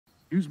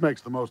Yous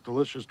makes the most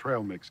delicious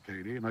trail mix,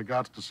 Katy, and I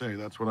got to say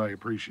that's what I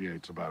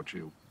appreciates about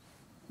you.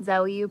 Is that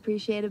what you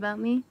appreciate about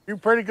me? You're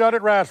pretty good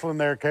at wrestling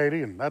there,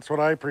 Katy, and that's what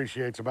I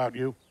appreciates about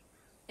you.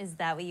 Is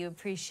that what you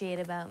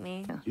appreciate about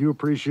me? You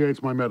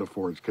appreciates my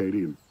metaphors,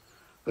 Katy, and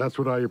that's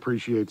what I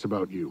appreciates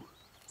about you.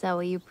 Is that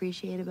what you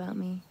appreciate about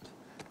me?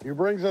 You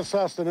brings us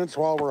sustenance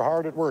while we're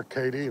hard at work,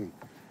 Katy, and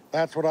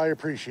that's what I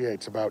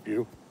appreciates about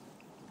you.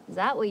 Is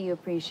that what you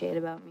appreciate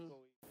about me?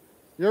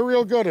 You're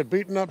real good at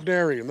beating up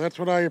dairy, and that's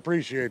what I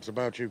appreciates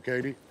about you,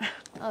 Katy.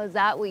 Oh, is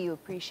that what you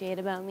appreciate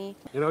about me?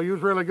 You know,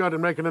 you's really good at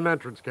making an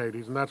entrance,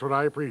 Katy, and that's what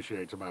I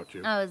appreciates about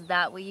you. Oh, is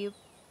that what you...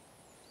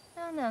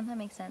 No, that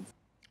makes sense.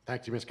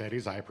 Thank you, Miss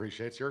Katy. I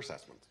appreciates your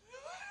assessment.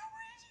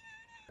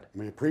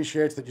 We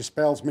appreciates that you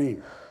spells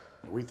mean.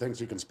 We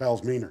thinks you can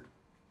spells meaner.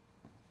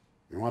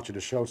 We want you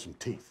to show some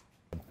teeth.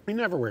 He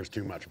never wears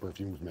too much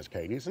perfume, Miss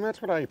Katy's, and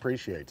that's what I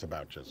appreciates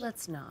about you.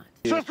 Let's not.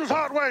 Sister's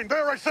Hot Wayne,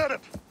 there I said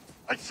it!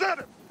 I said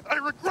it! I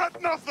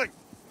regret nothing!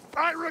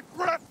 I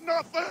regret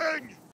nothing!